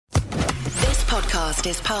podcast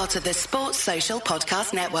is part of the Sports Social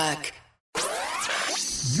Podcast Network.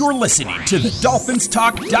 You're listening to the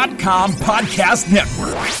DolphinsTalk.com podcast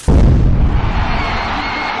network.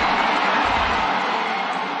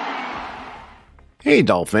 Hey,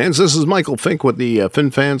 Dolphins, this is Michael Fink with the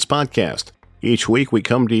FinFans Podcast. Each week we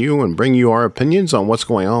come to you and bring you our opinions on what's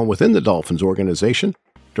going on within the Dolphins organization.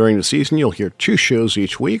 During the season, you'll hear 2 shows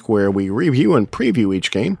each week where we review and preview each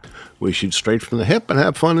game. We shoot straight from the hip and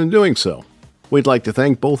have fun in doing so. We'd like to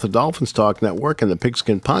thank both the Dolphins Talk Network and the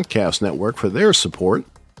Pigskin Podcast Network for their support.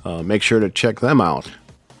 Make sure to check them out.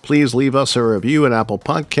 Please leave us a review at Apple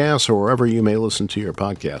Podcasts or wherever you may listen to your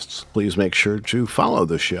podcasts. Please make sure to follow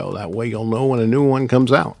the show. That way you'll know when a new one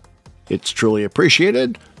comes out. It's truly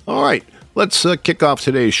appreciated. All right, let's kick off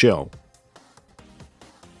today's show.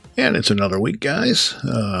 And it's another week, guys.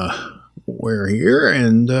 We're here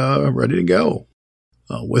and ready to go.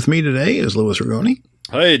 With me today is Louis Rigoni.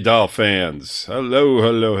 Hey, Dolphins. Hello.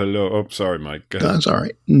 Oh, sorry, Mike. That's all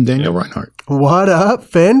right. Daniel Reinhardt. What up,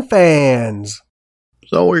 Fin fans?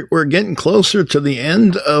 So we're getting closer to the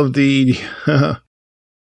end of the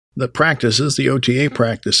practices, the OTA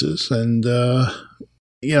practices, and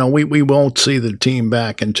we won't see the team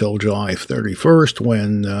back until July 31st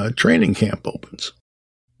when training camp opens.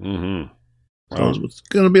 Mm-hmm. Wow. So it's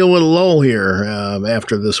going to be a little lull here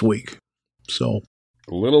after this week. So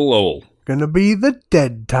a little lull. Gonna be the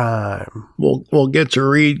dead time. We'll get to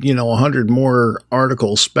read 100 more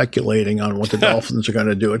articles speculating on what the Dolphins are going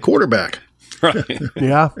to do at quarterback. Right.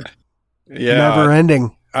 Yeah. Never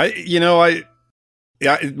ending. I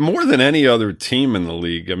more than any other team in the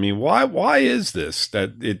league. I mean, why is this?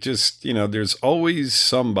 That it just, there's always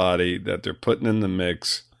somebody that they're putting in the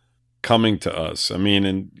mix coming to us. I mean,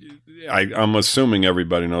 and I'm assuming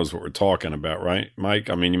everybody knows what we're talking about, right,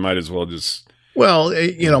 Mike? I mean, you might as well just. Well,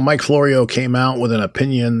 Mike Florio came out with an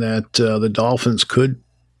opinion that the Dolphins could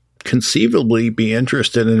conceivably be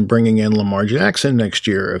interested in bringing in Lamar Jackson next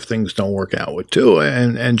year if things don't work out with Tua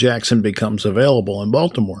and Jackson becomes available in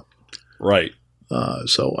Baltimore. Right.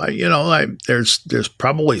 So there's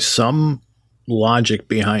probably some logic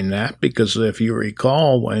behind that because if you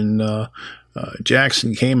recall when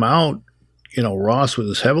Jackson came out, Ross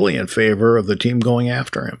was heavily in favor of the team going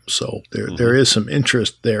after him. So there is some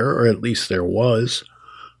interest there, or at least there was.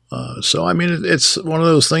 So, I mean, it's one of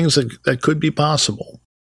those things that could be possible.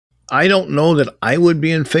 I don't know that I would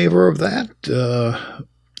be in favor of that.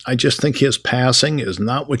 I just think his passing is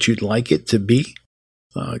not what you'd like it to be,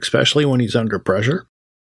 especially when he's under pressure.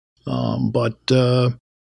 But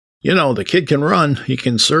the kid can run. He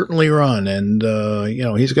can certainly run, and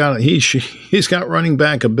he's got running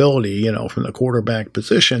back ability, from the quarterback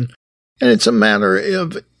position. And it's a matter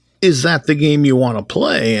of, is that the game you want to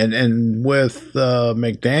play? And with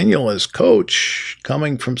McDaniel as coach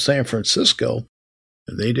coming from San Francisco,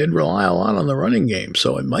 they did rely a lot on the running game.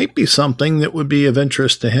 So it might be something that would be of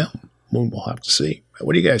interest to him. We'll have to see.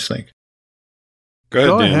 What do you guys think?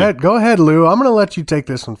 Go ahead, Lou. I'm going to let you take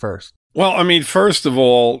this one first. Well, I mean, first of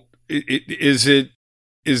all, is it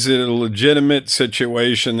a legitimate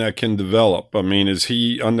situation that can develop? I mean, is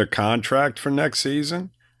he under contract for next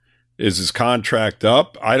season? Is his contract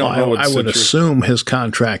up? I don't know. I would assume his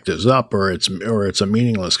contract is up, or it's a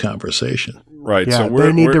meaningless conversation. Right. Yeah, so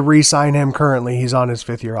they need to re-sign him currently. He's on his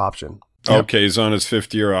 5th-year option. Okay, he's on his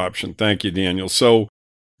 5th-year option. Thank you, Daniel. So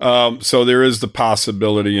there is the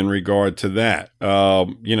possibility in regard to that.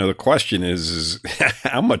 The question is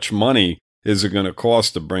how much money is it going to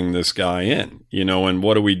cost to bring this guy in? And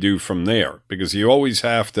what do we do from there? Because you always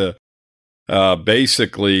have to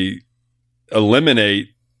basically eliminate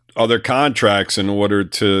other contracts in order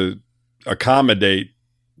to accommodate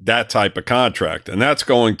that type of contract. And that's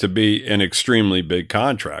going to be an extremely big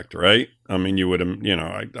contract, right? I mean,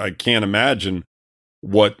 I can't imagine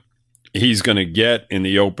what he's going to get in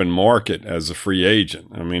the open market as a free agent.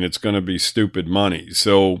 I mean, it's going to be stupid money.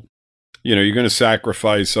 So, you're going to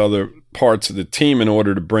sacrifice other parts of the team in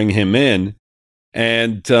order to bring him in.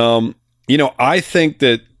 And, I think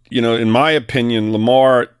that, in my opinion,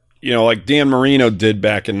 Lamar, like Dan Marino did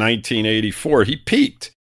back in 1984, he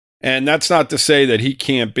peaked. And that's not to say that he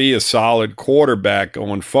can't be a solid quarterback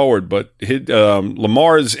going forward, but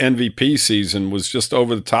Lamar's MVP season was just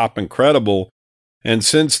over the top incredible. And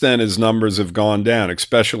since then, his numbers have gone down,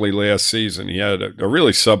 especially last season. He had a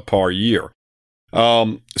really subpar year.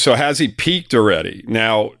 So has he peaked already?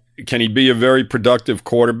 Now, can he be a very productive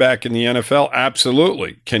quarterback in the NFL?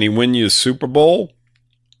 Absolutely. Can he win you a Super Bowl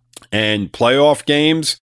and playoff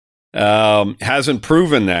games? Hasn't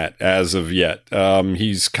proven that as of yet.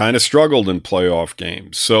 He's kind of struggled in playoff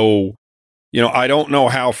games. So, I don't know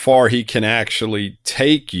how far he can actually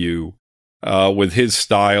take you with his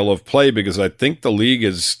style of play, because I think the league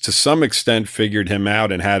has to some extent figured him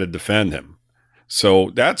out and how to defend him.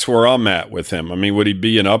 So that's where I'm at with him. I mean, would he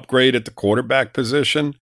be an upgrade at the quarterback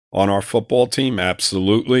position on our football team?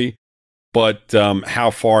 Absolutely. But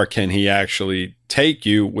how far can he actually take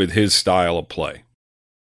you with his style of play?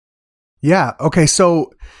 Yeah. Okay.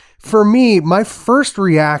 So for me, my first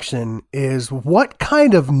reaction is, what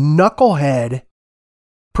kind of knucklehead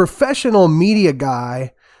professional media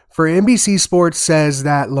guy for NBC Sports says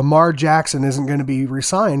that Lamar Jackson isn't going to be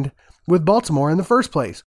re-signed with Baltimore in the first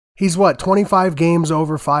place? He's 25 games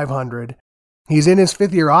over 500. He's in his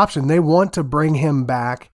 5th year option. They want to bring him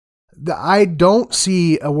back. I don't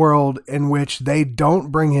see a world in which they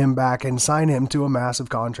don't bring him back and sign him to a massive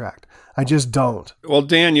contract. I just don't. Well,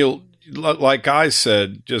 Daniel, like I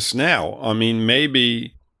said just now, I mean,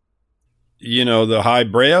 maybe, the high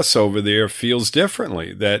brass over there feels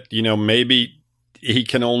differently, that, maybe he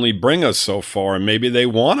can only bring us so far, and maybe they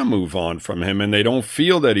want to move on from him and they don't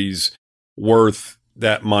feel that he's worth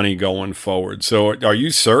that money going forward. So are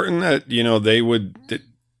you certain that, they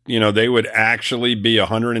would actually be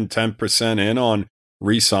 110% in on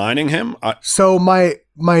re-signing him? So my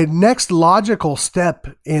next logical step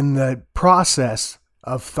in the process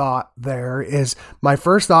of thought there is, my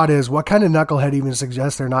first thought is, what kind of knucklehead even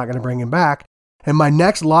suggests they're not going to bring him back? And my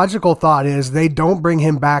next logical thought is, they don't bring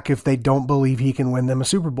him back if they don't believe he can win them a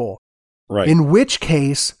Super Bowl. Right. In which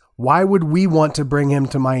case, why would we want to bring him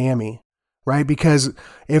to Miami? Right? Because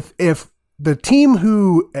if the team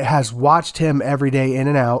who has watched him every day in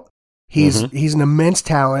and out, he's an immense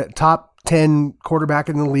talent, top 10 quarterback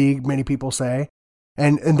in the league, many people say,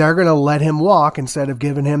 and they're going to let him walk instead of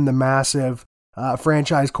giving him the massive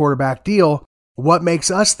franchise quarterback deal. What makes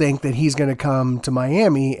us think that he's going to come to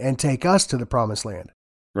Miami and take us to the promised land?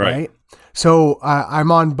 Right? So I'm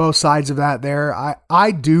on both sides of that there.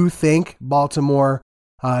 I do think Baltimore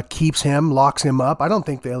keeps him, locks him up. I don't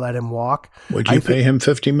think they let him walk. Would you pay him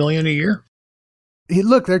 $50 million a year?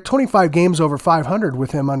 Look, they're 25 games over 500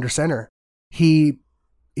 with him under center. He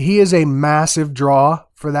is a massive draw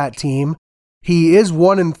for that team. He is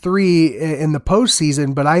 1-3 in the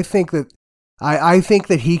postseason, but I think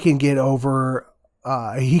that he can get over.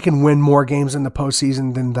 He can win more games in the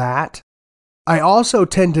postseason than that. I also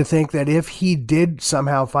tend to think that if he did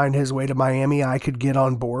somehow find his way to Miami, I could get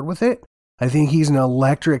on board with it. I think he's an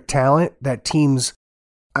electric talent that teams,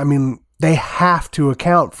 they have to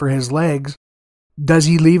account for his legs. Does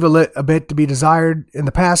he leave a bit to be desired in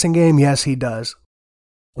the passing game? Yes, he does.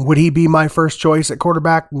 Would he be my first choice at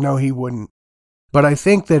quarterback? No, he wouldn't. But I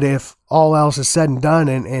think that if all else is said and done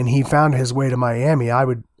and he found his way to Miami, I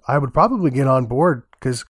would probably get on board,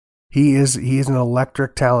 because he is an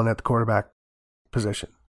electric talent at the quarterback position.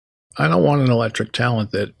 I don't want an electric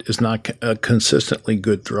talent that is not a consistently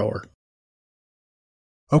good thrower.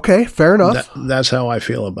 Okay, fair enough. That's how I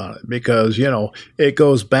feel about it, because, it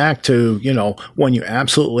goes back to, when you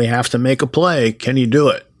absolutely have to make a play, can you do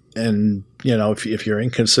it? And, if you're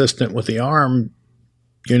inconsistent with the arm,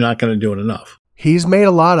 you're not going to do it enough. He's made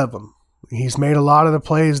a lot of them. He's made a lot of the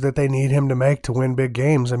plays that they need him to make to win big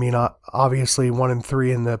games. Obviously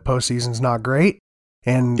 1-3 in the postseason is not great.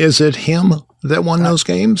 And is it him that won those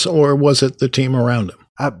games, or was it the team around him?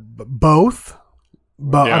 Both.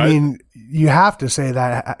 But yeah, you have to say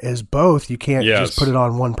that is both. You can't just put it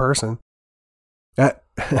on one person.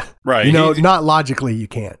 Right. Not logically you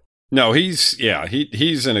can't. No, he's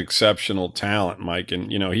an exceptional talent, Mike.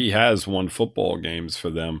 And, he has won football games for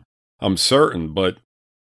them, I'm certain. But,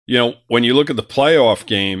 when you look at the playoff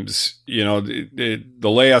games, the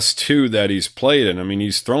last 2 that he's played in,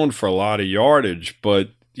 he's thrown for a lot of yardage, but,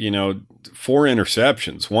 4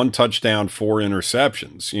 interceptions, 1 touchdown, 4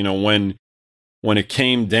 interceptions. When it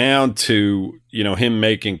came down to, him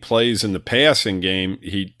making plays in the passing game,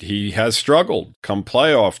 he has struggled come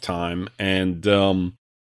playoff time. And,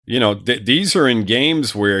 these are in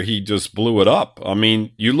games where he just blew it up.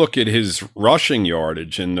 You look at his rushing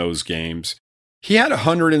yardage in those games. He had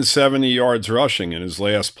 170 yards rushing in his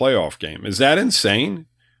last playoff game. Is that insane?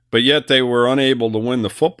 But yet they were unable to win the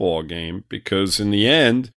football game, because in the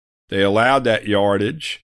end, they allowed that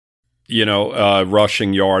yardage,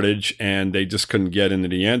 rushing yardage, and they just couldn't get into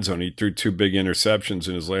the end zone. He threw 2 big interceptions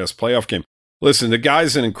in his last playoff game. Listen, the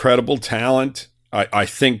guy's an incredible talent. I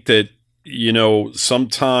think that,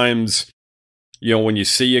 sometimes, when you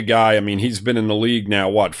see a guy, he's been in the league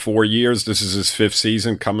now, 4 years? This is his 5th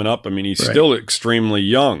season coming up. He's still extremely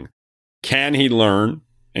young. Can he learn,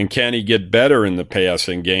 and can he get better in the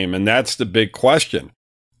passing game? And that's the big question.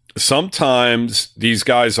 Sometimes these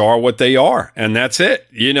guys are what they are, and that's it.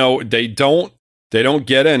 They don't They don't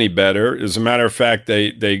get any better. As a matter of fact,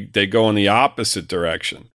 they go in the opposite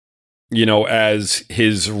direction. As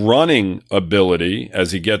his running ability,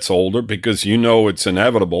 as he gets older, because it's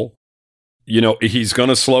inevitable, he's going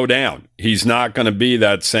to slow down. He's not going to be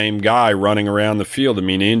that same guy running around the field. I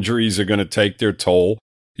mean, injuries are going to take their toll.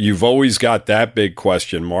 You've always got that big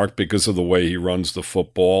question mark because of the way he runs the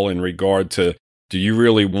football in regard to, do you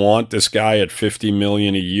really want this guy at $50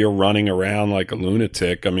 million a year running around like a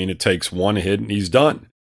lunatic? I mean, it takes one hit and he's done.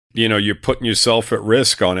 You're putting yourself at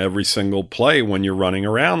risk on every single play when you're running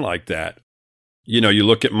around like that. You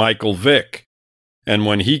look at Michael Vick and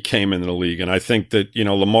when he came into the league, and I think that,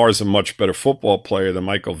 Lamar's a much better football player than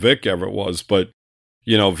Michael Vick ever was. But,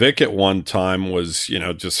 Vick at one time was,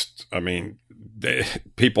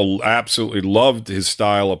 people absolutely loved his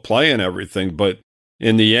style of play and everything. But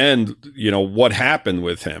in the end, what happened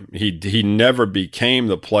with him? He never became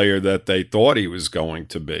the player that they thought he was going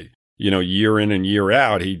to be. Year in and year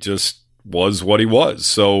out, he just was what he was.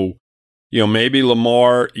 So, maybe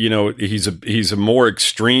Lamar, he's a more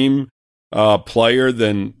extreme player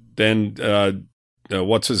than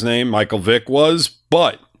what's his name, Michael Vick was.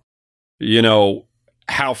 But,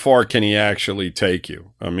 how far can he actually take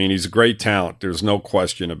you? I mean, he's a great talent. There's no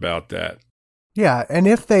question about that. Yeah, and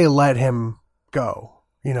if they let him go,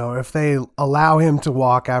 if they allow him to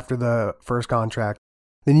walk after the first contract,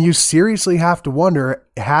 then you seriously have to wonder,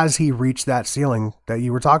 has he reached that ceiling that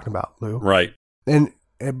you were talking about, Lou? Right.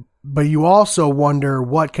 But you also wonder,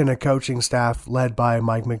 what can a coaching staff led by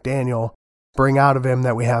Mike McDaniel bring out of him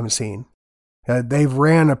that we haven't seen? They've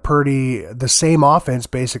ran the same offense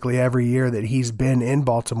basically every year that he's been in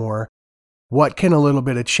Baltimore. What can a little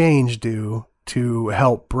bit of change do to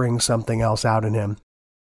help bring something else out in him?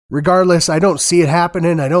 Regardless, I don't see it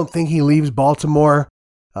happening. I don't think he leaves Baltimore,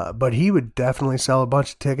 but he would definitely sell a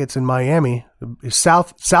bunch of tickets in Miami.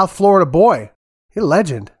 South Florida boy, he's a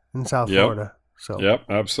legend in South Florida. So yep,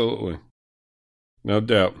 absolutely, no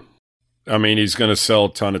doubt. I mean, he's going to sell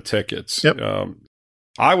a ton of tickets. Yep.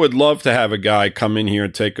 I would love to have a guy come in here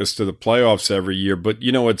and take us to the playoffs every year, but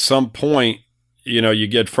at some point, you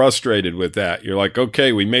get frustrated with that. You're like,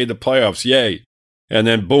 okay, we made the playoffs, yay. And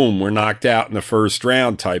then boom, we're knocked out in the first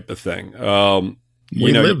round type of thing.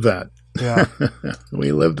 We lived that. Yeah.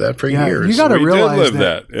 We lived that for years. You got to realize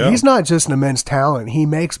that yeah. He's not just an immense talent. He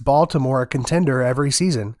makes Baltimore a contender every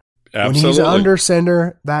season. Absolutely. When he's under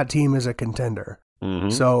center, that team is a contender. Mm-hmm.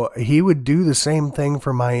 So he would do the same thing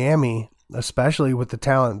for Miami, especially with the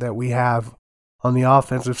talent that we have on the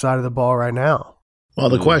offensive side of the ball right now. Well,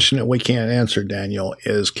 the question that we can't answer, Daniel,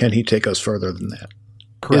 is can he take us further than that?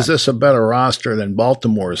 Correct. Is this a better roster than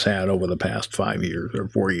Baltimore's had over the past 5 years or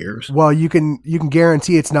 4 years? Well, you can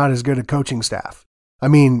guarantee it's not as good a coaching staff. I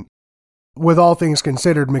mean, with all things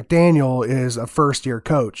considered, McDaniel is a first-year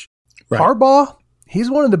coach. Right. Harbaugh,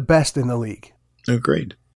 he's one of the best in the league.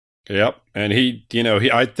 Agreed. Yep. And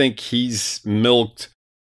I think he's milked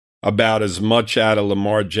about as much out of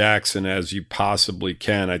Lamar Jackson as you possibly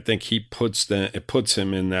can. I think it puts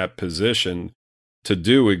him in that position to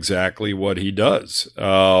do exactly what he does.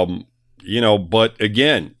 But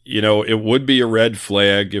again, it would be a red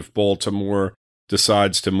flag if Baltimore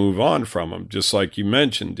decides to move on from him, just like you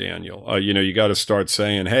mentioned, Daniel. You got to start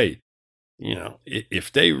saying, hey,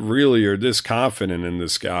 if they really are this confident in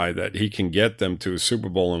this guy that he can get them to a Super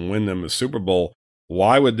Bowl and win them a Super Bowl,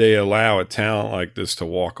 why would they allow a talent like this to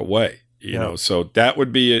walk away? So that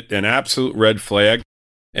would be an absolute red flag.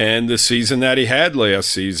 And the season that he had last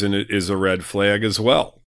season is a red flag as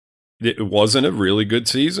well. It wasn't a really good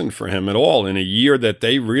season for him at all in a year that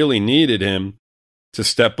they really needed him to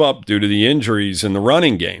step up due to the injuries in the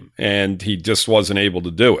running game. And he just wasn't able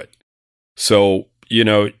to do it. So,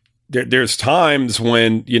 there's times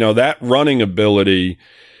when, that running ability,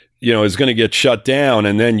 is going to get shut down.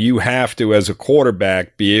 And then you have to, as a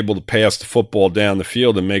quarterback, be able to pass the football down the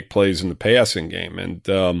field and make plays in the passing game.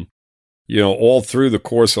 And, all through the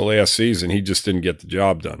course of last season, he just didn't get the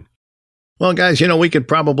job done. Well, guys, we could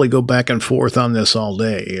probably go back and forth on this all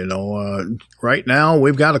day. Right now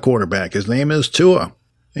we've got a quarterback. His name is Tua.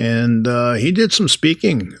 And he did some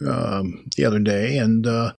speaking the other day, and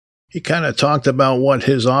he kind of talked about what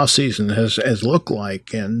his offseason has looked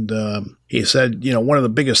like. And he said, one of the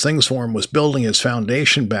biggest things for him was building his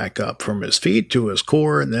foundation back up from his feet to his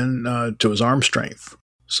core and then to his arm strength.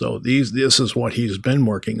 So this is what he's been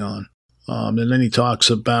working on. And then he talks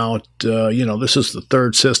about, this is the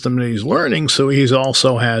third system that he's learning. So he's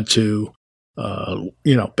also had to,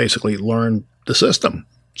 basically learn the system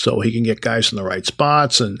so he can get guys in the right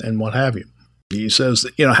spots and what have you. He says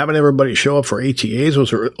that, having everybody show up for OTAs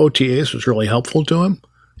was really helpful to him.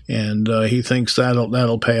 And he thinks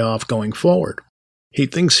that'll pay off going forward. he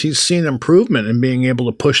thinks he's seen improvement in being able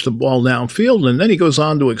to push the ball downfield. And then he goes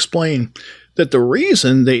on to explain that the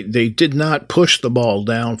reason they did not push the ball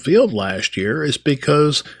downfield last year is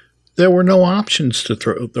because there were no options to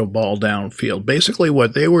throw the ball downfield. Basically,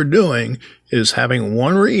 what they were doing is having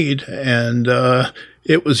one read, and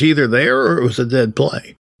it was either there or it was a dead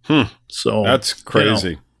play. So that's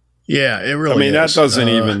crazy. Yeah, it really is. I mean, that doesn't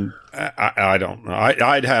even – I don't know.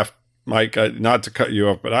 I'd have – Mike, not to cut you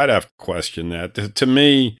off, but I'd have to question that. To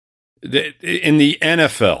me, in the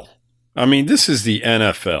NFL, I mean, this is the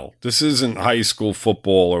NFL. This isn't high school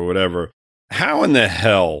football or whatever. How in the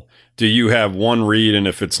hell do you have one read, and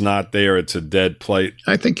if it's not there, it's a dead play?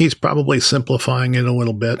 I think he's probably simplifying it a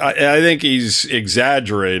little bit. I think he's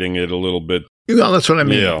exaggerating it a little bit. Well, that's what I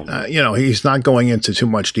mean. He's not going into too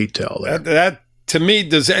much detail there. That to me,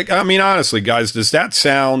 honestly, guys, does that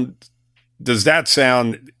sound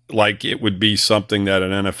like it would be something that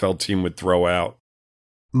an NFL team would throw out?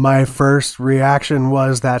 My first reaction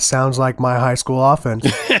was, that sounds like my high school offense.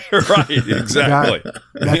 Right, exactly.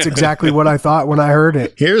 That's exactly what I thought when I heard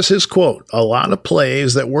it. Here's his quote. A lot of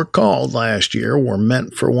plays that were called last year were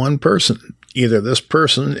meant for one person. Either this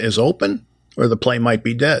person is open or the play might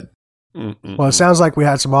be dead. Well, it sounds like we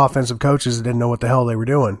had some offensive coaches that didn't know what the hell they were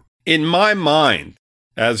doing. In my mind,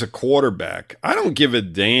 as a quarterback, I don't give a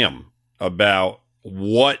damn about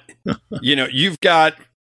what, you've got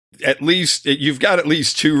at least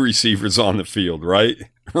two receivers on the field, right?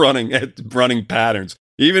 Running patterns.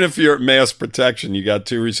 Even if you're at mass protection, you got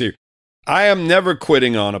two receivers. I am never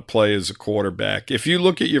quitting on a play as a quarterback. If you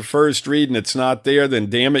look at your first read and it's not there,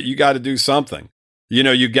 then damn it, you got to do something.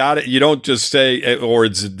 You got it. You don't just say, or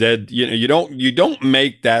it's dead. You don't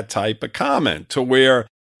make that type of comment to where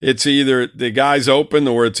it's either the guy's open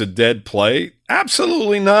or it's a dead play.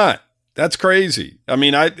 Absolutely not. That's crazy. I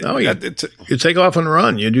mean, you take off and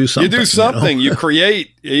run. You do something. You do something. You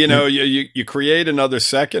create. You create another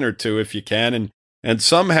second or two if you can, and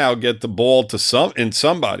somehow get the ball to in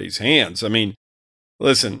somebody's hands. I mean,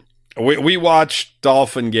 listen, we watch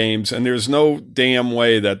Dolphin games, and there's no damn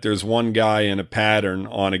way that there's one guy in a pattern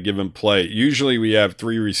on a given play. Usually, we have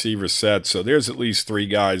three receiver sets, so there's at least three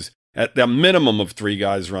guys, at the minimum of three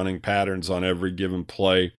guys running patterns on every given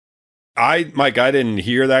play. Mike, I didn't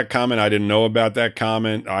hear that comment. I didn't know about that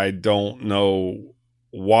comment. I don't know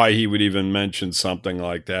why he would even mention something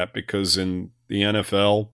like that, because in the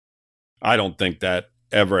NFL, I don't think that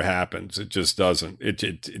ever happens. It just doesn't.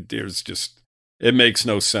 It makes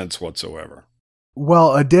no sense whatsoever.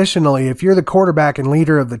 Well, additionally, if you're the quarterback and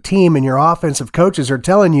leader of the team and your offensive coaches are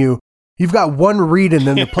telling you you've got one read and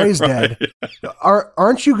then the play's right. dead,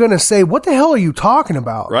 aren't you going to say, what the hell are you talking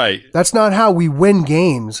about? Right. That's not how we win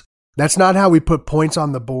games. That's not how we put points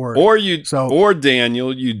on the board. Or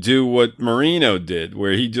Daniel, you do what Marino did,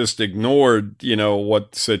 where he just ignored,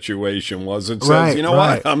 what the situation was and says,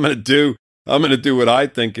 what, I'm going to do what I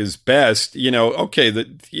think is best.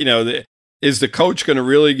 Is the coach going to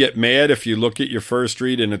really get mad if you look at your first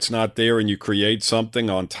read and it's not there and you create something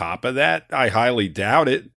on top of that? I highly doubt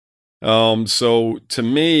it. So to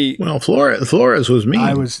me, well, Flores was mean.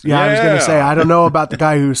 I was going to say, I don't know about the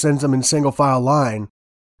guy who sends them in single file line.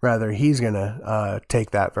 Rather, he's going to take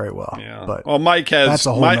that very well. Yeah. But Mike has that's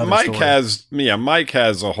a whole Mike story. Mike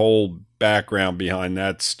has a whole background behind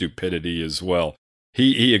that stupidity as well.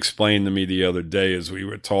 He explained to me the other day as we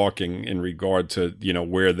were talking in regard to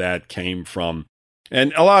where that came from,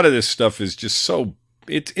 and a lot of this stuff is just so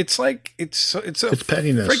it's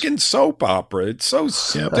pettiness. Freaking soap opera. It's so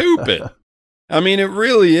stupid. I mean, it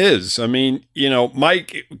really is. I mean,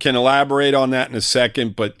 Mike can elaborate on that in a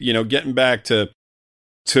second, but getting back to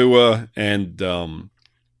Tua and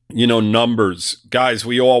numbers, guys,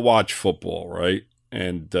 we all watch football, right?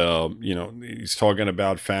 And he's talking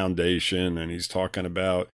about foundation, and he's talking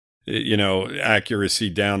about accuracy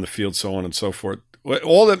down the field, so on and so forth.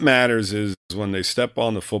 All that matters is when they step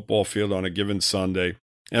on the football field on a given Sunday,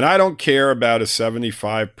 and I don't care about a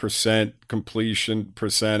 75% completion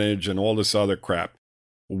percentage and all this other crap.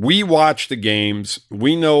 We watch the games.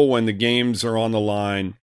 We know when the games are on the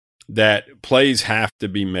line that plays have to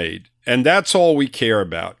be made. And that's all we care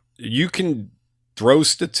about. You can throw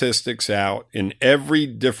statistics out in every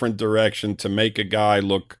different direction to make a guy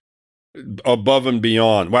look above and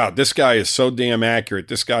beyond. Wow, this guy is so damn accurate.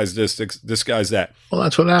 This guy's this guy's that. Well,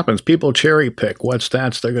 that's what happens. People cherry pick what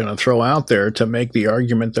stats they're going to throw out there to make the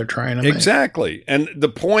argument they're trying to make. Exactly. And the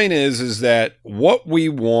point is that what we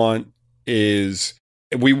want is,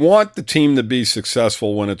 we want the team to be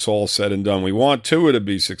successful when it's all said and done. We want Tua to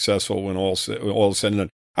be successful when all said and done.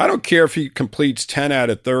 I don't care if he completes 10 out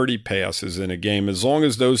of 30 passes in a game, as long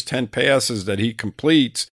as those 10 passes that he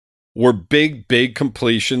completes were big, big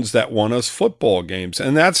completions that won us football games.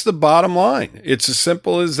 And that's the bottom line. It's as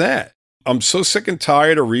simple as that. I'm so sick and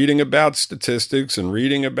tired of reading about statistics and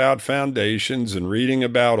reading about foundations and reading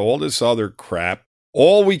about all this other crap.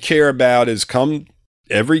 All we care about is come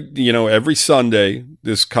every Sunday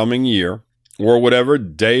this coming year, or whatever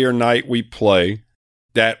day or night we play,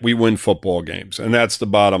 that we win football games. And that's the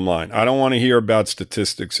bottom line. I don't want to hear about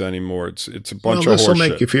statistics anymore. It's a bunch of horseshit. This will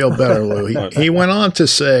make you feel better, Lou. He went on to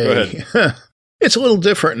say, it's a little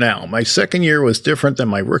different now. My second year was different than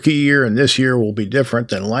my rookie year, and this year will be different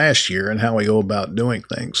than last year in how we go about doing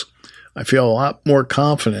things. I feel a lot more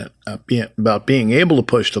confident about being able to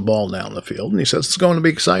push the ball down the field. And he says it's going to be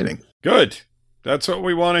exciting. Good. That's what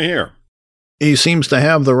we want to hear. He seems to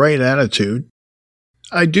have the right attitude.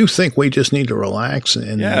 I do think we just need to relax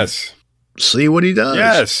and see what he does.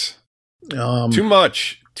 Yes. Too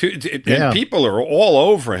much. And people are all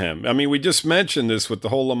over him. I mean, we just mentioned this with the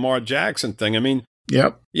whole Lamar Jackson thing. I mean,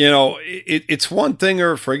 it's one thing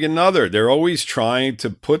or friggin' another. They're always trying to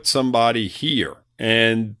put somebody here.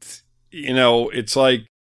 And, it's like,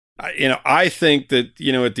 I think that,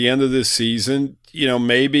 at the end of this season,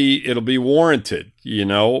 maybe it'll be warranted,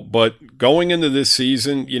 but going into this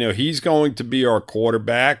season, he's going to be our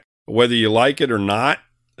quarterback, whether you like it or not.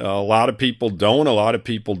 A lot of people don't, a lot of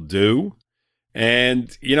people do.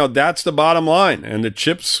 And, that's the bottom line. And the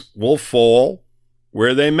chips will fall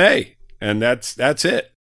where they may. And that's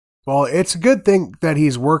it. Well, it's a good thing that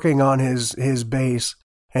he's working on his base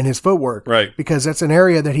and his footwork. Right. Because that's an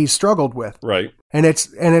area that he's struggled with. Right. And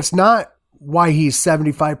it's not why he's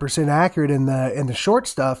 75% accurate in the short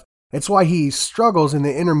stuff. It's why he struggles in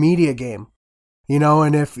the intermediate game.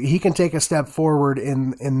 And if he can take a step forward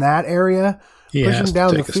in that area, pushing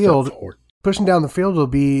down the field will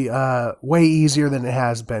be way easier than it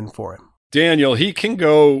has been for him. Daniel, he can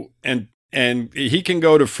go and he can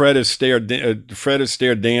go to Fred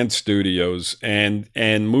Astaire Dance Studios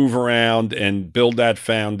and move around and build that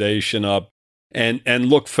foundation up and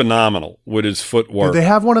look phenomenal with his footwork. Do they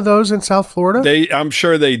have one of those in South Florida? I'm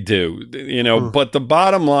sure they do, but the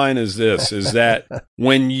bottom line is this, is that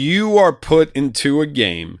when you are put into a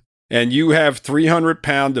game and you have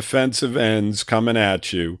 300-pound defensive ends coming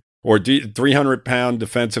at you, or 300-pound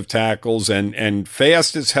defensive tackles and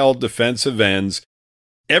fast as hell defensive ends,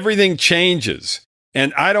 everything changes.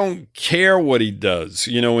 And I don't care what he does,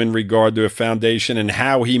 in regard to a foundation and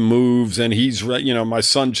how he moves. And he's, my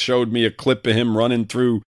son showed me a clip of him running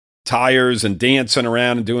through tires and dancing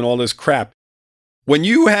around and doing all this crap. When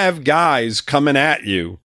you have guys coming at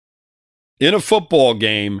you in a football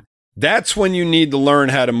game, that's when you need to learn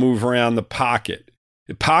how to move around the pocket.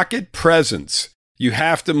 The pocket presence. You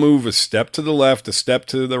have to move a step to the left, a step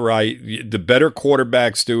to the right. The better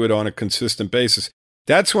quarterbacks do it on a consistent basis.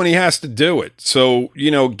 That's when he has to do it. So,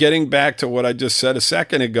 getting back to what I just said a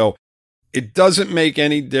second ago, it doesn't make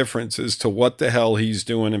any difference as to what the hell he's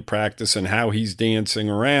doing in practice and how he's dancing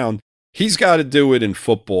around. He's got to do it in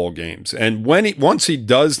football games. And once he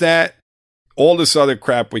does that, all this other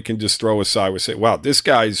crap we can just throw aside. We say, wow, this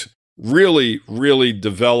guy's really, really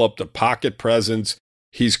developed a pocket presence.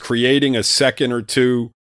 He's creating a second or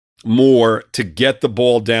two more to get the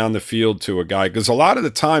ball down the field to a guy. Because a lot of the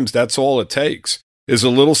times that's all it takes is a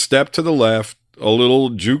little step to the left, a little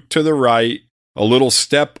juke to the right, a little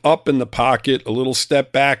step up in the pocket, a little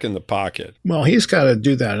step back in the pocket. Well, he's got to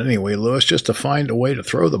do that anyway, Lewis, just to find a way to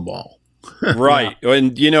throw the ball. Right.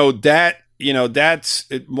 And, that's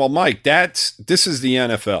 – well, Mike, this is the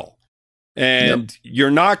NFL. And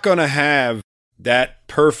you're not going to have that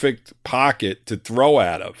perfect pocket to throw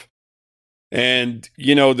out of. And,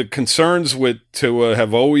 the concerns with Tua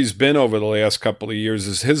have always been over the last couple of years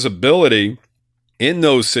is his ability in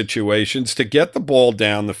those situations to get the ball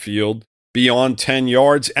down the field beyond 10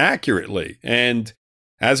 yards accurately. And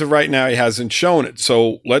as of right now, he hasn't shown it.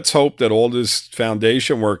 So let's hope that all this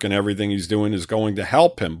foundation work and everything he's doing is going to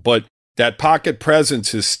help him. But that pocket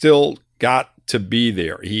presence has still got to be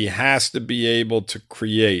there. He has to be able to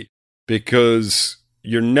create, because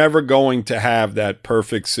you're never going to have that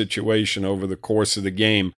perfect situation over the course of the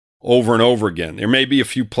game over and over again. There may be a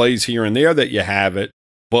few plays here and there that you have it,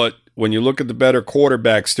 but when you look at the better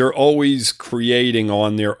quarterbacks, they're always creating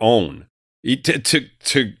on their own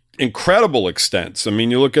to incredible extents. I mean,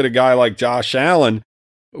 you look at a guy like Josh Allen,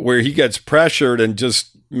 where he gets pressured and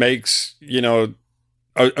just makes,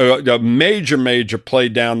 a major play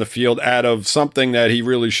down the field out of something that he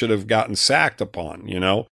really should have gotten sacked upon,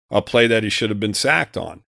 a play that he should have been sacked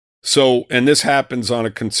on. So, and this happens on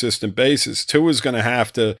a consistent basis. Tua is going to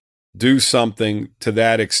have to do something to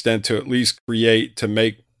that extent to at least create, to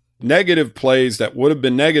make negative plays that would have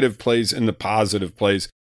been negative plays into positive plays.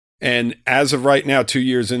 And as of right now, 2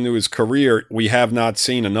 years into his career, we have not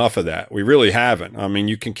seen enough of that. We really haven't. I mean,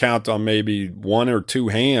 you can count on maybe one or two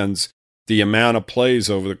hands the amount of plays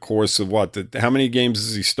over the course of how many games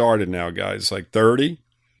has he started now, guys? Like 30?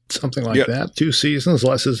 Something like that. 2 seasons,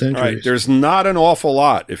 less his injuries. Right. There's not an awful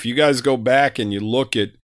lot. If you guys go back and you look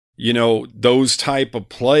at, those type of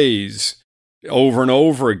plays over and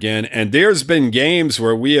over again, and there's been games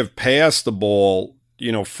where we have passed the ball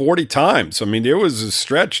 40 times. I mean, there was a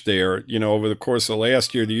stretch there, over the course of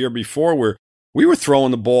last year, the year before, where we were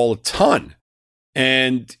throwing the ball a ton.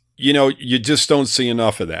 And, you just don't see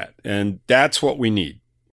enough of that. And that's what we need.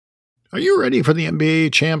 Are you ready for the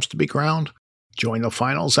NBA champs to be crowned? Join the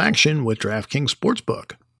finals action with DraftKings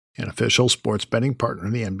Sportsbook, an official sports betting partner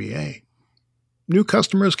of the NBA. New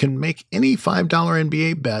customers can make any $5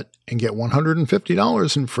 NBA bet and get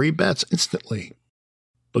 $150 in free bets instantly.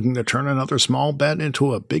 Looking to turn another small bet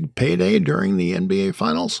into a big payday during the NBA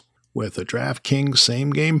Finals? With a DraftKings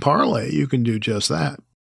same-game parlay, you can do just that.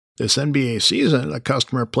 This NBA season, a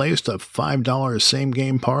customer placed a $5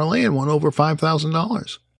 same-game parlay and won over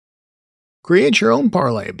 $5,000. Create your own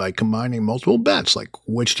parlay by combining multiple bets like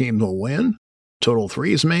which team will win, total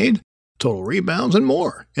threes made, total rebounds, and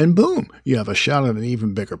more. And boom, you have a shot at an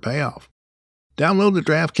even bigger payoff. Download the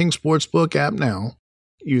DraftKings Sportsbook app now.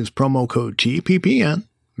 Use promo code TPPN.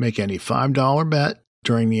 Make any $5 bet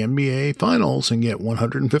during the NBA Finals and get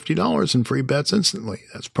 $150 in free bets instantly.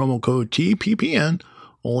 That's promo code TPPN,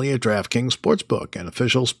 only at DraftKings Sportsbook, an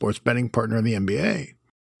official sports betting partner of the NBA.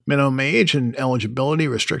 Minimum age and eligibility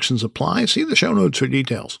restrictions apply. See the show notes for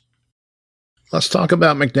details. Let's talk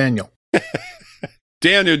about McDaniel.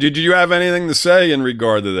 Daniel, did you have anything to say in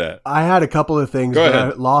regard to that? I had a couple of things, but I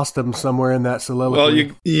lost them somewhere in that soliloquy. Well,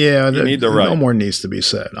 you need the right. No more needs to be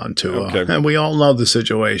said on Tua. Okay. And we all know the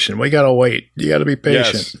situation. We got to wait. You got to be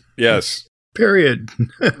patient. Yes. Period.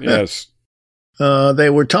 Yes. They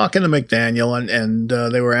were talking to McDaniel, and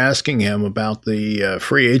they were asking him about the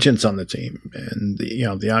free agents on the team and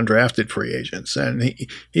the undrafted free agents. And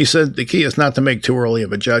he said the key is not to make too early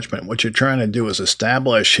of a judgment. What you're trying to do is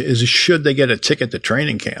establish should they get a ticket to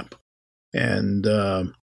training camp. And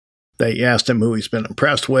they asked him who he's been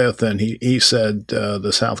impressed with, and he said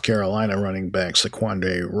the South Carolina running back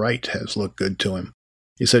Saquon Wright has looked good to him.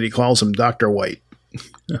 He said he calls him Dr. White.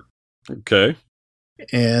 Okay.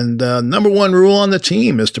 And number one rule on the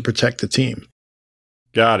team is to protect the team.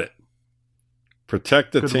 Got it.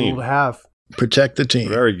 Protect the Good team. rule to have. Protect the team.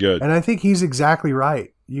 Very good. And I think he's exactly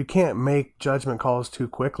right. You can't make judgment calls too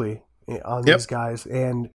quickly on these guys.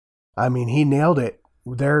 And, I mean, he nailed it.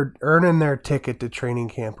 They're earning their ticket to training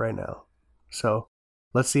camp right now. So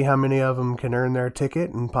let's see how many of them can earn their ticket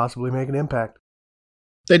and possibly make an impact.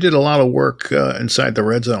 They did a lot of work inside the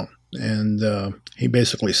red zone. And he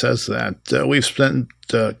basically says that we've spent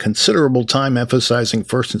considerable time emphasizing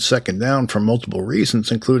first and second down for multiple reasons,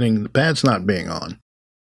 including the pads not being on.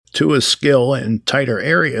 Tua's skill in tighter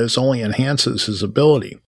areas only enhances his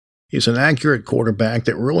ability. He's an accurate quarterback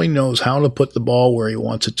that really knows how to put the ball where he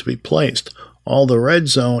wants it to be placed. All the red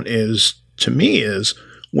zone is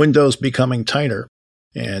windows becoming tighter,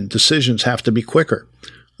 and decisions have to be quicker.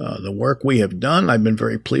 The work we have done, I've been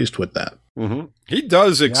very pleased with that. Mm-hmm. He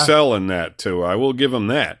does excel in that, too. I will give him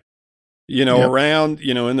that. Around,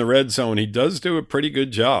 in the red zone, he does do a pretty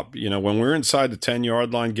good job. When we're inside the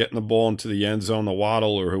 10-yard line, getting the ball into the end zone, the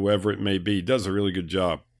Waddle or whoever it may be, he does a really good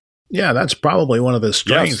job. Yeah, that's probably one of his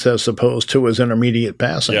strengths as opposed to his intermediate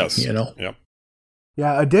passing. Yes. Yep.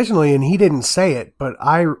 Yeah, additionally, and he didn't say it, but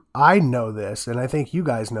I know this, and I think you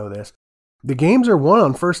guys know this. The games are won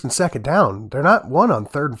on first and second down. They're not won on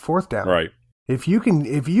third and fourth down. Right. If you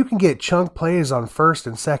can get chunk plays on first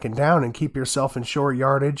and second down and keep yourself in short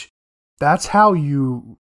yardage, that's how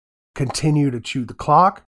you continue to chew the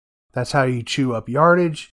clock. That's how you chew up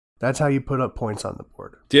yardage. That's how you put up points on the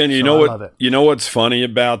board. Dan, you know what's funny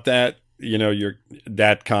about that?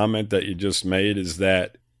 That comment that you just made is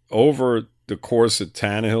that over the course of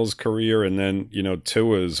Tannehill's career and then,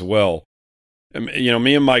 Tua as well,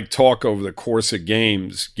 me and Mike talk over the course of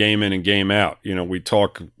games, game in and game out. We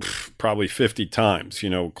talk probably 50 times,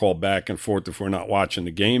 call back and forth if we're not watching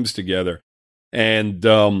the games together. And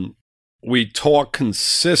we talk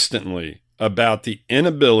consistently about the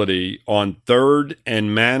inability on third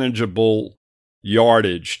and manageable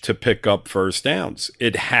yardage to pick up first downs.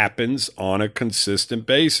 It happens on a consistent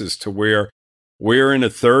basis to where we're in a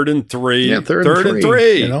third and three, and we're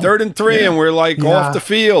like off the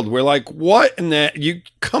field. We're like, what in that? You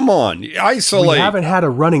come on, isolate. We haven't had a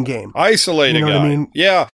running game. Isolate a guy. What I mean?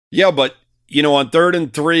 Yeah, but on third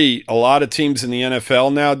and three, a lot of teams in the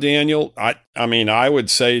NFL now, Daniel. I would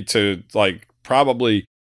say to like probably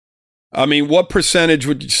I mean, what percentage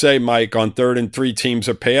would you say, Mike, on 3rd and 3 teams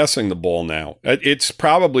are passing the ball now? It's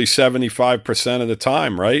probably 75% of the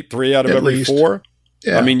time, right? 3 out of At every least. 4.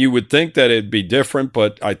 Yeah. I mean, you would think that it'd be different,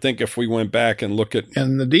 but I think if we went back and look at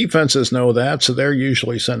And the defenses know that, so they're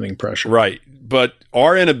usually sending pressure. right, but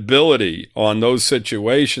our inability on those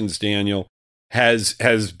situations, Daniel, has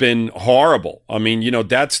been horrible. I mean,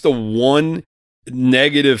 that's the one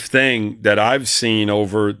negative thing that I've seen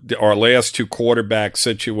over our last 2 quarterback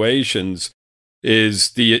situations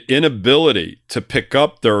is the inability to pick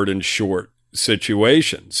up 3rd and short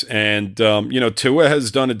situations. And, Tua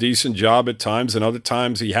has done a decent job at times, and other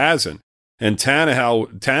times he hasn't. And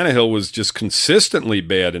Tannehill was just consistently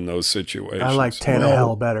bad in those situations. I like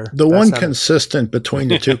Tannehill better. The one consistent between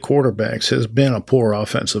the 2 quarterbacks has been a poor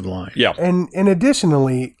offensive line. Yeah. And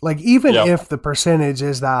additionally, like even if the percentage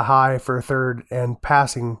is that high for 3rd and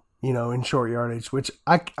passing, in short yardage, which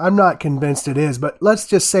I'm not convinced it is, but let's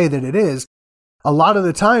just say that it is. A lot of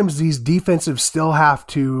the times these defensives still have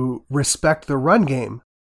to respect the run game.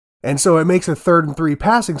 And so it makes a 3rd and 3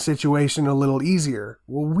 passing situation a little easier.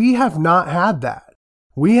 Well, we have not had that.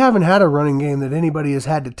 We haven't had a running game that anybody has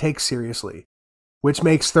had to take seriously, which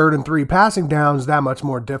makes 3rd and 3 passing downs that much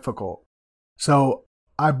more difficult. So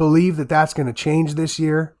I believe that that's going to change this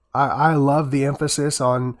year. I love the emphasis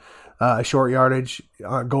on short yardage,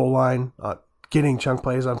 goal line, getting chunk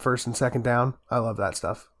plays on 1st and 2nd down. I love that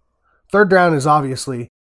stuff. 3rd down is obviously,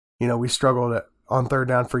 we struggled on 3rd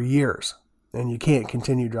down for years. And you can't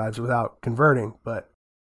continue drives without converting. But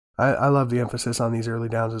I love the emphasis on these early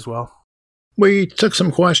downs as well. We took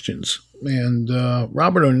some questions, and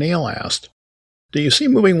Robert O'Neill asked, do you see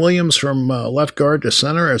moving Williams from left guard to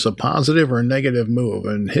center as a positive or negative move?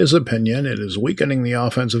 In his opinion, it is weakening the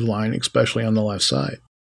offensive line, especially on the left side.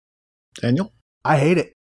 Daniel? I hate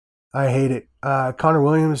it. Connor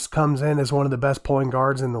Williams comes in as one of the best pulling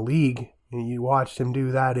guards in the league. And you watched him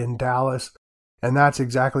do that in Dallas. And that's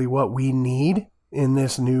exactly what we need in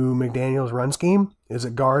this new McDaniels run scheme, is a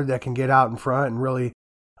guard that can get out in front and really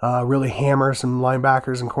hammer some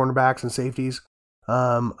linebackers and cornerbacks and safeties.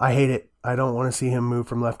 I hate it. I don't want to see him move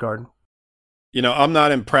from left guard. I'm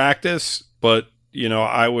not in practice, but,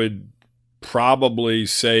 I would probably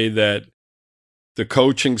say that the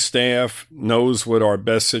coaching staff knows what our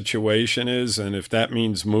best situation is, and if that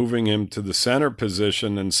means moving him to the center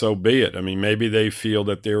position, then so be it. I mean, maybe they feel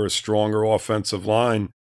that they're a stronger offensive line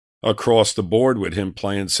across the board with him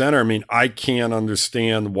playing center. I mean, I can't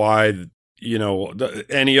understand why,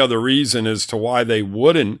 any other reason as to why they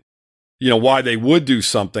wouldn't, why they would do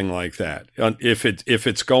something like that if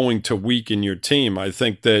it's going to weaken your team. I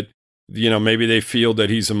think that, maybe they feel that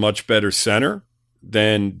he's a much better center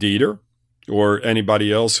than Dieter or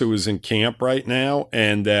anybody else who is in camp right now,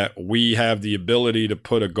 and that we have the ability to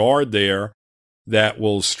put a guard there that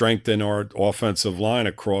will strengthen our offensive line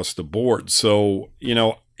across the board. So,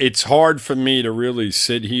 it's hard for me to really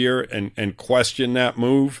sit here and question that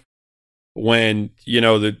move when,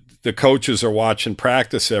 the coaches are watching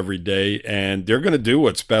practice every day and they're going to do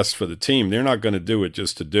what's best for the team. They're not going to do it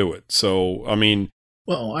just to do it. So, I mean,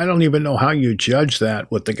 well, I don't even know how you judge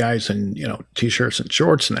that with the guys in, T-shirts and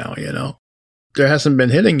shorts now, There hasn't been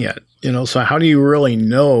hitting yet, so how do you really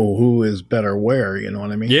know who is better where, you know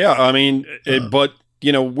what I mean? Yeah, I mean, but,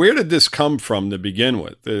 where did this come from to begin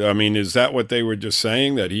with? I mean, is that what they were just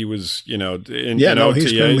saying, that he was, in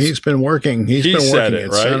OTAs? He's been working. He's been said working it, at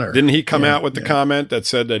right? center. Didn't he come out with the comment that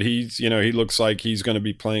said that he's, he looks like he's going to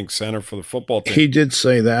be playing center for the football team? He did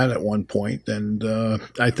say that at one point, and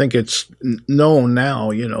I think it's known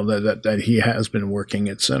now, that he has been working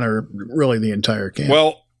at center really the entire camp.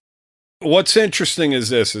 Well, what's interesting is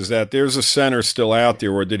that there's a center still out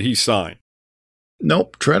there, or did he sign?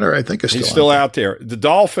 Nope, Treader, I think, is He's still out there. The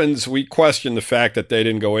Dolphins, we question the fact that they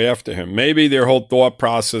didn't go after him. Maybe their whole thought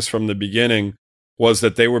process from the beginning was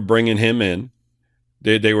that they were bringing him in.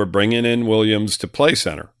 They were bringing in Williams to play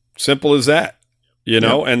center. Simple as that,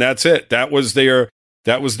 and that's it. That was their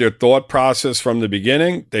thought process from the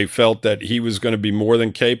beginning. They felt that he was going to be more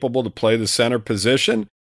than capable to play the center position.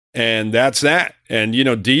 And that's that. And,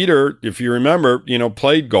 Dieter, if you remember,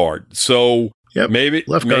 played guard. So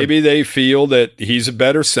maybe they feel that he's a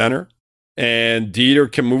better center and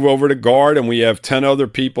Dieter can move over to guard, and we have 10 other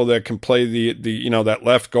people that can play the that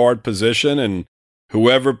left guard position, and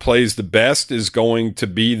whoever plays the best is going to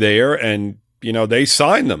be there. And, they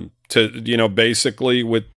signed them to, basically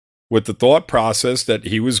with the thought process that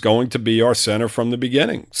he was going to be our center from the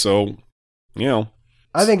beginning. So,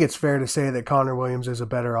 I think it's fair to say that Connor Williams is a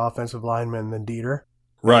better offensive lineman than Dieter.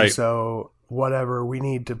 Right. And so wherever we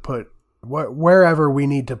need to put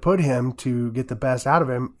him to get the best out of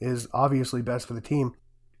him is obviously best for the team.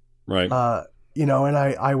 Right. And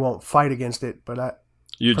I won't fight against it, but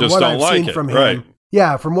you just don't like it, right?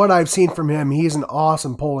 Yeah, from what I've seen from him, he's an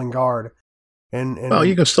awesome pulling guard. And well,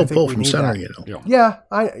 you can still pull from center, that. Yeah,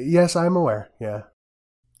 I'm aware. Yeah.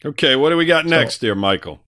 Okay, what do we got next, dear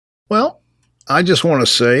Michael? Well, I just want to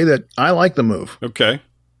say that I like the move. Okay.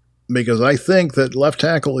 Because I think that left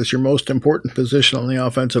tackle is your most important position on the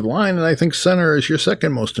offensive line, and I think center is your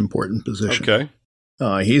second most important position.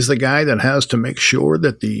 Okay. He's the guy that has to make sure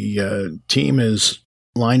that the team is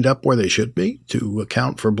lined up where they should be to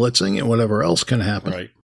account for blitzing and whatever else can happen. Right.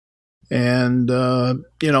 And,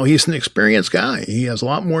 he's an experienced guy. He has a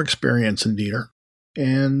lot more experience than Dieter.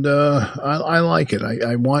 And I like it.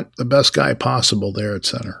 I want the best guy possible there at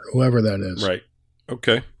center, whoever that is. Right.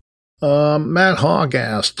 Okay. Matt Hogg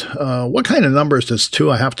asked, what kind of numbers does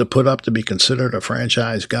Tua have to put up to be considered a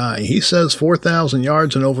franchise guy? He says 4,000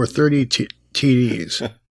 yards and over 30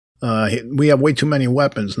 TDs. We have way too many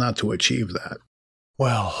weapons not to achieve that.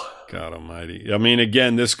 Well, God almighty. I mean,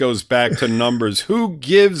 again, this goes back to numbers. Who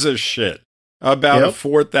gives a shit about a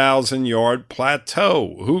 4,000-yard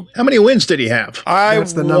plateau? How many wins did he have?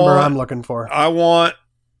 That's the number I'm looking for. I want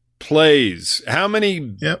plays. How many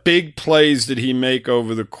big plays did he make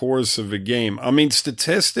over the course of a game? I mean,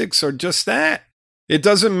 statistics are just that. It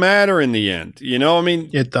doesn't matter in the end.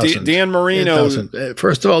 It doesn't. Dan Marino. It doesn't.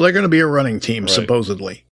 First of all, they're going to be a running team,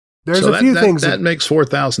 supposedly. There's a few things that makes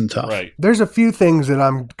 4,000 tough. Right. There's a few things that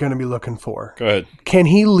I'm going to be looking for. Go ahead. Can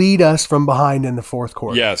he lead us from behind in the fourth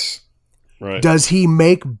quarter? Yes. Right. Does he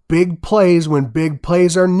make big plays when big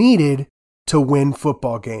plays are needed to win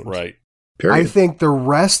football games? Right. Period. I think the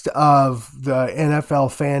rest of the NFL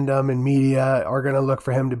fandom and media are going to look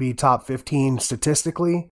for him to be top 15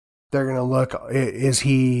 statistically. They're going to look, is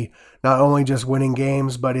he not only just winning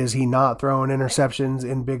games, but is he not throwing interceptions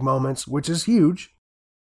in big moments, which is huge.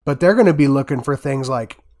 But they're going to be looking for things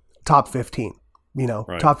like top 15,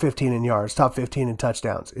 top 15 in yards, top 15 in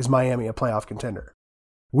touchdowns. Is Miami a playoff contender?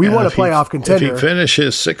 We want a playoff contender. If he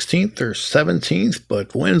finishes 16th or 17th,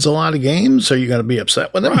 but wins a lot of games, are you going to be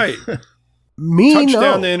upset with him? Right.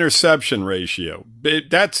 Touchdown to interception ratio.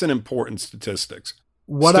 That's an important statistic.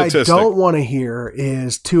 What I don't want to hear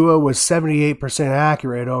is Tua was 78%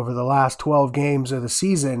 accurate over the last 12 games of the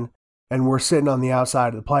season, and we're sitting on the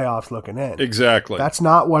outside of the playoffs looking in. Exactly. That's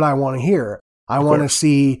not what I want to hear. I want to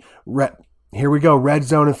see, here we go, red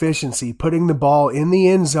zone efficiency, putting the ball in the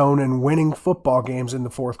end zone and winning football games in the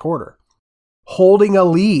fourth quarter. Holding a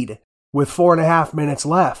lead with 4.5 minutes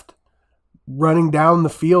left. Running down the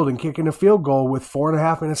field and kicking a field goal with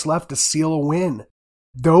 4.5 minutes left to seal a win.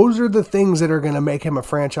 Those are the things that are going to make him a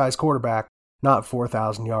franchise quarterback, not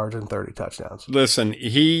 4,000 yards and 30 touchdowns. Listen,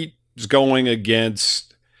 he's going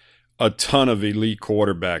against a ton of elite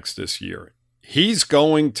quarterbacks this year. He's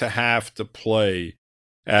going to have to play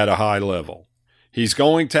at a high level. He's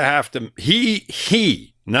going to have to,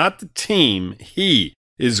 he, not the team, he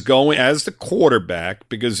is going as the quarterback,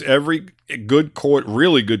 because every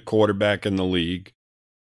really good quarterback in the league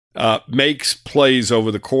makes plays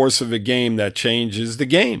over the course of a game that changes the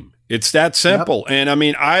game. It's that simple. Yep. And I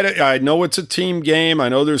mean, I know it's a team game. I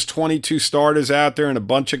know there's 22 starters out there and a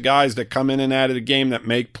bunch of guys that come in and out of the game that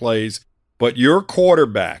make plays, but your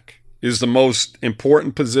quarterback is the most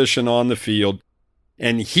important position on the field,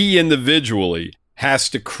 and he individually has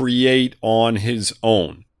to create on his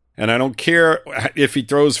own. And I don't care if he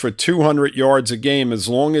throws for 200 yards a game, as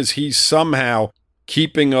long as he's somehow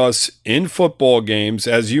keeping us in football games,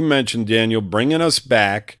 as you mentioned, Daniel, bringing us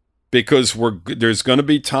back, because there's going to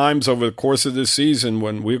be times over the course of this season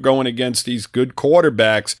when we're going against these good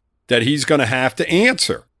quarterbacks that he's going to have to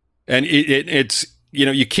answer. And it's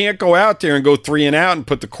you can't go out there and go 3 and out and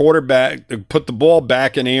put the ball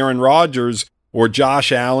back in Aaron Rodgers or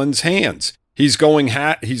Josh Allen's hands. He's going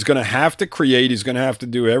to have to create. He's going to have to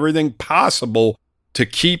do everything possible to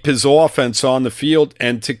keep his offense on the field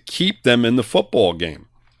and to keep them in the football game.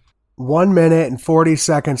 1 minute and 40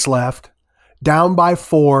 seconds left. Down by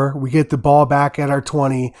 4. We get the ball back at our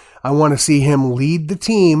 20. I want to see him lead the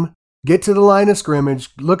team, get to the line of scrimmage,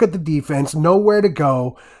 look at the defense, know where to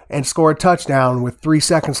go, and score a touchdown with 3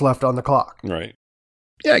 seconds left on the clock. Right.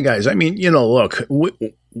 Yeah, guys. I mean, look,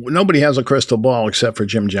 nobody has a crystal ball except for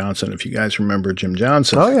Jim Johnson, if you guys remember Jim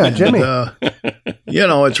Johnson. Oh, yeah, Jimmy.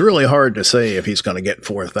 It's really hard to say if he's going to get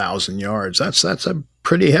 4,000 yards. That's a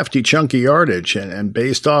pretty hefty chunk of yardage. And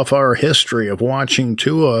based off our history of watching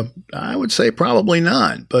Tua, I would say probably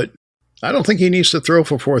not. But I don't think he needs to throw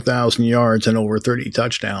for 4,000 yards and over 30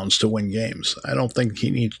 touchdowns to win games. I don't think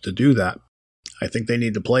he needs to do that. I think they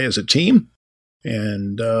need to play as a team.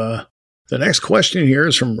 And the next question here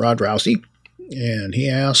is from Rod Rousey. And he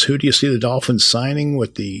asks, who do you see the Dolphins signing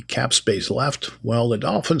with the cap space left? Well, the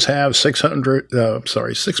Dolphins have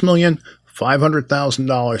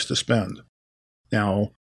 $6,500,000 to spend.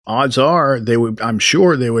 Now, odds are I'm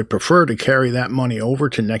sure they would prefer to carry that money over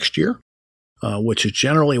to next year, which is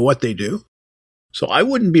generally what they do. So I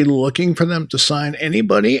wouldn't be looking for them to sign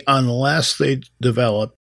anybody unless they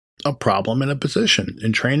develop a problem in a position.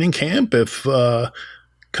 In training camp, if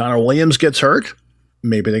Connor Williams gets hurt,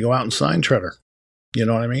 maybe they go out and sign Treader. You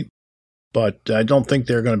know what I mean? But I don't think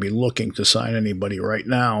they're going to be looking to sign anybody right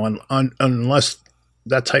now unless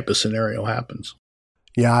that type of scenario happens.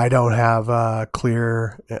 Yeah, I don't have a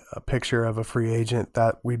clear picture of a free agent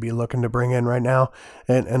that we'd be looking to bring in right now,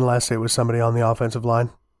 unless it was somebody on the offensive line.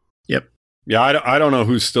 Yep. Yeah, I don't know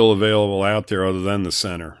who's still available out there other than the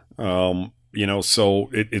center. So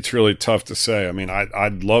it's really tough to say. I mean,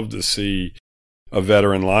 I'd love to see a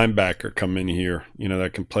veteran linebacker come in here,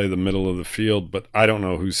 that can play the middle of the field, but I don't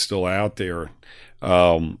know who's still out there.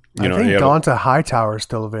 I think Donta Hightower is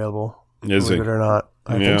still available. Is believe it or not?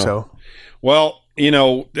 I think so. Well,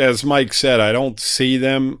 as Mike said, I don't see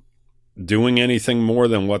them doing anything more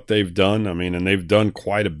than what they've done. I mean, and they've done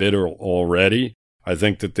quite a bit already. I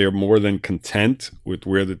think that they're more than content with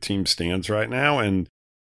where the team stands right now. And,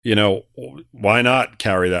 why not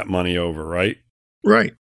carry that money over, right?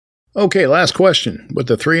 Right. Okay, last question. With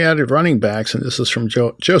the 3 added running backs, and this is from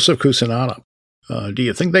Joseph Cusinata, do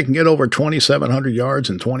you think they can get over 2,700 yards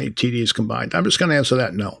and 20 TDs combined? I'm just going to answer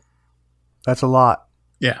that no. That's a lot.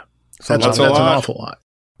 Yeah. That's an awful lot.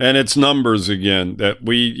 And it's numbers again that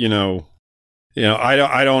we,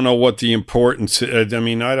 I don't know what the importance.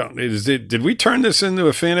 Did we turn this into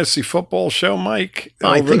a fantasy football show, Mike?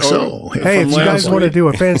 I think so. Hey, if you guys want to do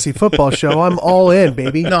a fantasy football show, I'm all in,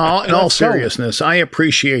 baby. No, in all seriousness, I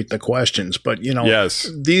appreciate the questions, but yes,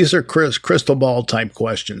 these are crystal ball type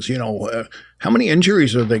questions. How many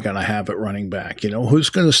injuries are they going to have at running back? Who's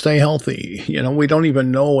going to stay healthy? We don't even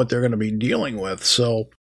know what they're going to be dealing with. So.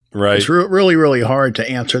 Right. It's really, really hard to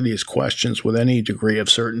answer these questions with any degree of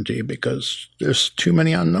certainty because there's too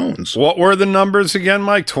many unknowns. What were the numbers again,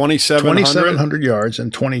 Mike? 2,700 yards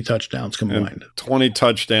and 20 touchdowns combined. 20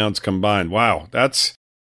 touchdowns combined. Wow. That's,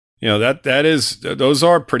 those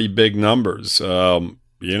are pretty big numbers. Very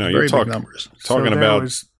big numbers. Talking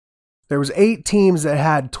about. There was 8 teams that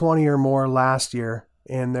had 20 or more last year,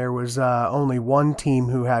 and there was only one team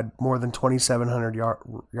who had more than 2,700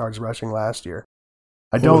 yards rushing last year.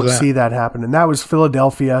 I don't see that happen. And that was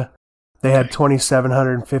Philadelphia. They had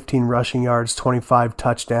 2,715 rushing yards, 25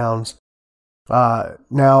 touchdowns.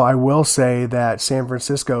 Now, I will say that San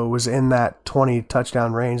Francisco was in that 20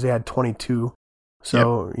 touchdown range. They had 22.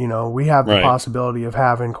 So, we have the possibility of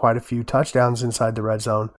having quite a few touchdowns inside the red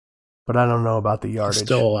zone. But I don't know about the yardage.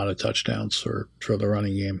 Still a lot of touchdowns for the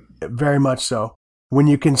running game. Very much so. When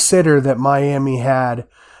you consider that Miami had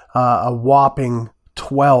a whopping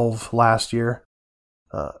 12 last year.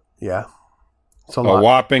 It's a lot. A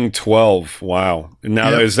whopping 12. Wow.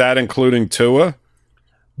 Now, is that including Tua?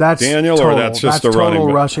 That's Daniel, total. Or that's just that's a running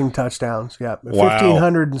total rushing touchdowns. Yeah. Wow.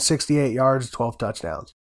 1,568 yards, 12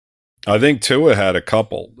 touchdowns. I think Tua had a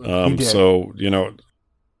couple. So,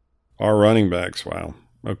 our running backs. Wow.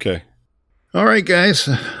 Okay. All right, guys.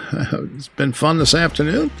 It's been fun this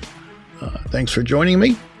afternoon. Thanks for joining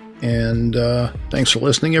me. And thanks for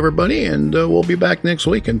listening, everybody. And we'll be back next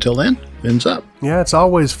week. Until then, fins up. Yeah, it's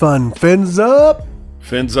always fun. Fins up.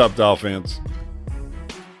 Fins up, Dolphins.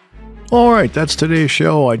 All right, that's today's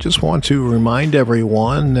show. I just want to remind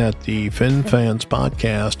everyone that the Fin Fans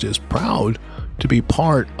podcast is proud to be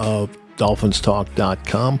part of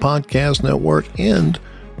DolphinsTalk.com podcast network and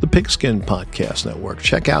the Pigskin Podcast Network.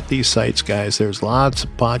 Check out these sites, guys. There's lots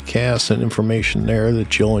of podcasts and information there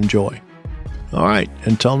that you'll enjoy. All right,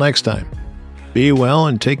 until next time, be well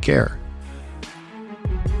and take care.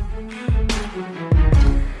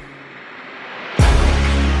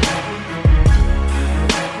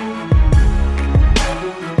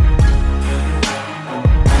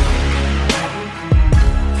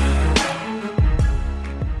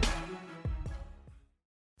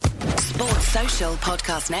 Sports Social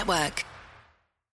Podcast Network.